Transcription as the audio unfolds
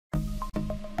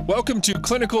Welcome to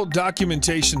Clinical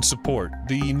Documentation Support,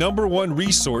 the #1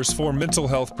 resource for mental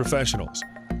health professionals.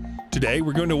 Today,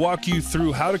 we're going to walk you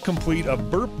through how to complete a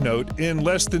BIRP note in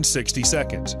less than 60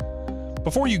 seconds.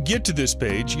 Before you get to this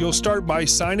page, you'll start by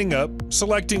signing up,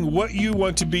 selecting what you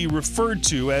want to be referred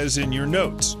to as in your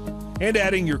notes, and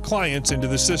adding your clients into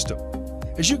the system.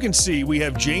 As you can see, we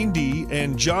have Jane D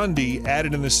and John D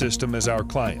added in the system as our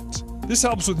clients. This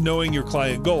helps with knowing your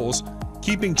client goals,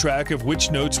 keeping track of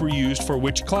which notes were used for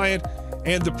which client,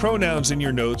 and the pronouns in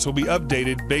your notes will be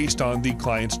updated based on the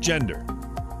client's gender.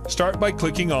 Start by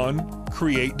clicking on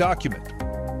Create Document.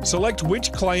 Select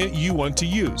which client you want to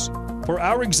use. For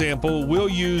our example, we'll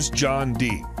use John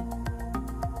D.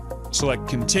 Select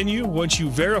Continue once you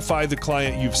verify the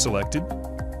client you've selected.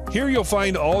 Here you'll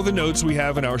find all the notes we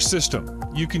have in our system.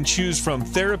 You can choose from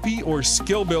therapy or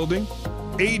skill building,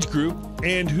 age group,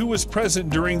 and who was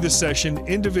present during the session,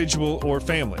 individual or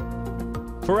family.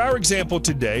 For our example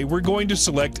today, we're going to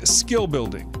select skill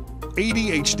building,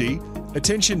 ADHD,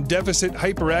 attention deficit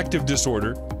hyperactive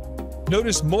disorder.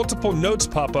 Notice multiple notes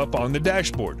pop up on the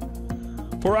dashboard.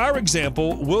 For our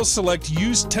example, we'll select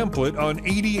Use Template on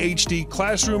ADHD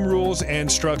classroom rules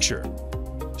and structure.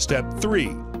 Step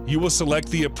 3. You will select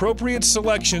the appropriate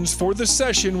selections for the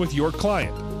session with your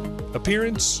client: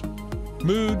 appearance,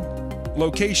 mood,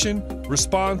 location,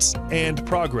 response, and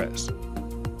progress.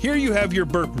 Here you have your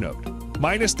BIRP note,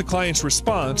 minus the client's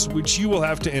response, which you will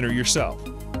have to enter yourself.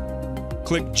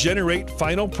 Click Generate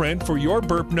Final Print for your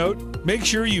BIRP note. Make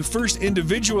sure you first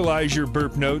individualize your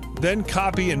BIRP note, then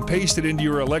copy and paste it into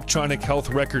your electronic health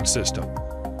record system.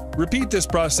 Repeat this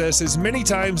process as many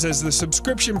times as the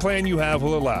subscription plan you have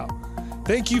will allow.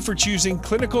 Thank you for choosing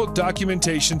Clinical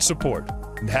Documentation Support,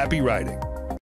 and happy writing.